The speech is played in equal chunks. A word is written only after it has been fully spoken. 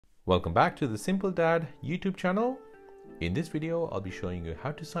Welcome back to the Simple Dad YouTube channel. In this video, I'll be showing you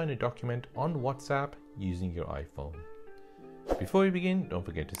how to sign a document on WhatsApp using your iPhone. Before we begin, don't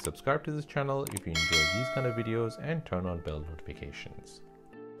forget to subscribe to this channel if you enjoy these kind of videos and turn on bell notifications.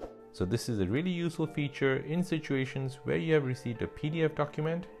 So this is a really useful feature in situations where you have received a PDF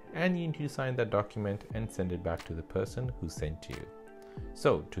document and you need to sign that document and send it back to the person who sent you.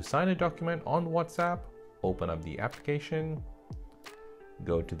 So to sign a document on WhatsApp, open up the application.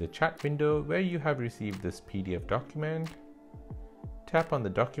 Go to the chat window where you have received this PDF document. Tap on the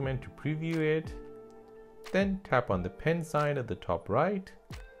document to preview it. Then tap on the pen sign at the top right.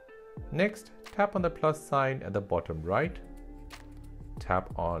 Next, tap on the plus sign at the bottom right.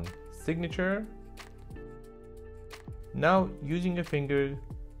 Tap on signature. Now, using your finger,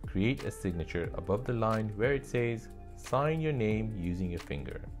 create a signature above the line where it says sign your name using your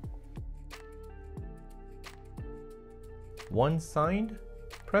finger. Once signed,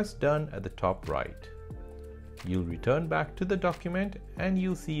 press done at the top right. You'll return back to the document and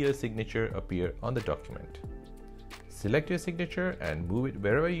you'll see your signature appear on the document. Select your signature and move it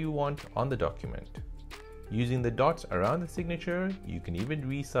wherever you want on the document. Using the dots around the signature, you can even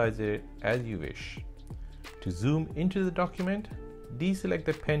resize it as you wish. To zoom into the document, deselect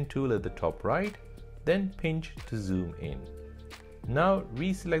the pen tool at the top right, then pinch to zoom in. Now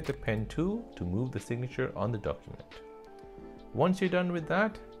reselect the pen tool to move the signature on the document. Once you're done with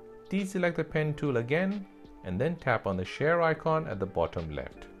that, deselect the pen tool again and then tap on the share icon at the bottom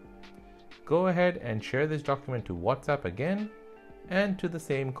left. Go ahead and share this document to WhatsApp again and to the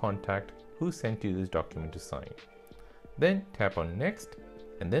same contact who sent you this document to sign. Then tap on next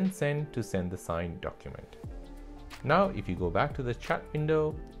and then send to send the signed document. Now if you go back to the chat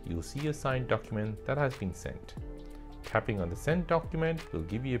window, you'll see a signed document that has been sent. Tapping on the sent document will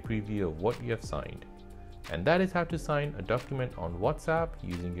give you a preview of what you have signed. And that is how to sign a document on WhatsApp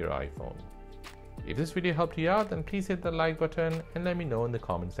using your iPhone. If this video helped you out, then please hit the like button and let me know in the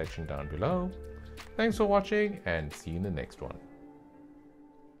comment section down below. Thanks for watching and see you in the next one.